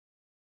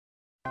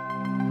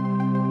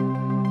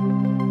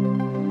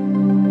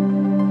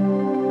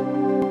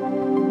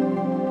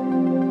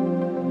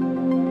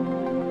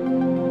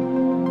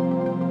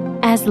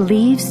As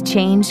leaves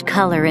change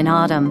color in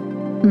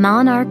autumn,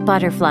 monarch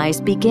butterflies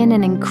begin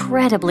an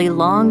incredibly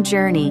long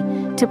journey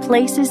to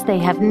places they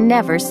have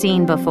never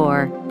seen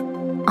before.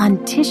 On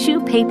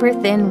tissue paper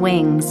thin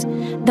wings,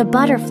 the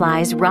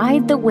butterflies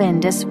ride the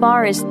wind as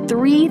far as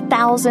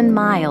 3,000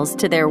 miles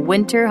to their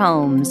winter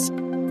homes.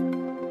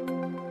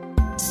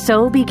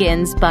 So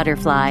begins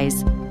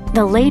Butterflies,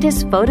 the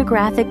latest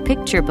photographic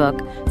picture book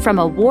from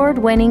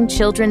award-winning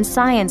children's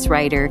science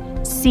writer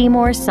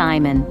Seymour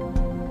Simon.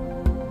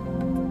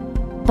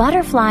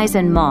 Butterflies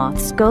and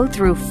moths go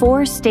through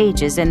 4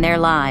 stages in their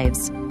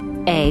lives: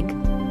 egg,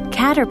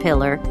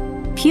 caterpillar,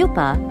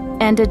 pupa,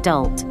 and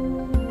adult.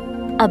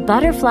 A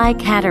butterfly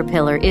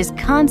caterpillar is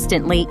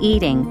constantly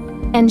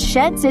eating and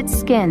sheds its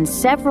skin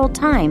several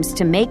times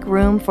to make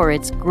room for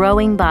its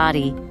growing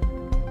body.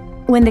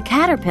 When the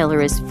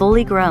caterpillar is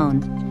fully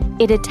grown,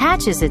 it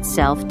attaches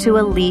itself to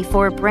a leaf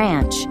or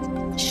branch,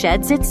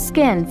 sheds its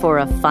skin for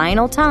a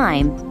final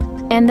time,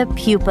 and the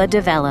pupa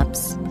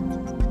develops.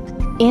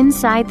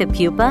 Inside the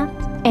pupa,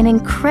 an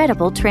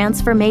incredible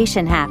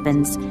transformation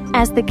happens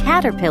as the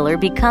caterpillar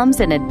becomes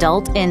an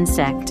adult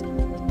insect.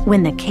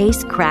 When the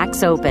case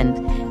cracks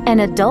open, an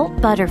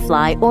adult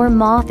butterfly or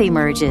moth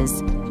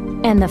emerges,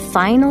 and the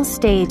final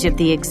stage of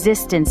the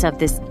existence of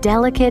this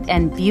delicate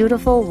and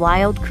beautiful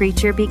wild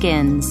creature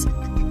begins.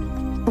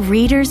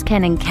 Readers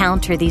can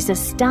encounter these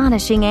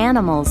astonishing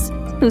animals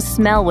who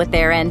smell with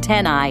their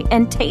antennae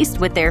and taste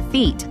with their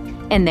feet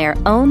in their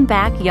own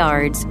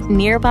backyards,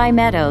 nearby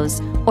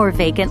meadows, or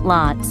vacant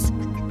lots.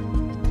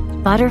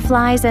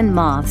 Butterflies and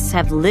moths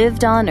have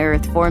lived on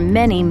Earth for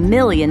many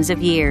millions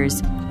of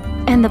years,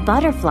 and the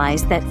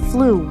butterflies that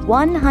flew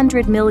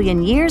 100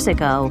 million years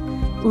ago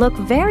look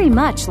very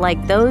much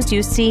like those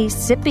you see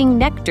sipping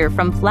nectar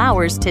from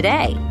flowers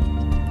today.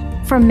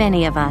 For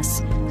many of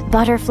us,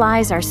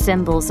 butterflies are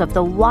symbols of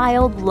the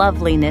wild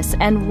loveliness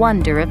and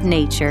wonder of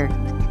nature.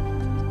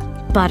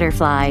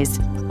 Butterflies,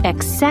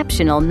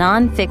 exceptional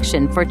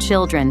nonfiction for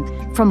children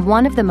from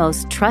one of the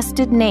most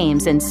trusted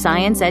names in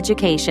science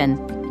education,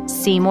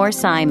 Seymour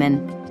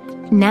Simon.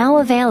 Now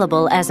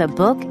available as a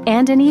book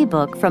and an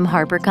ebook from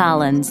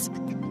HarperCollins.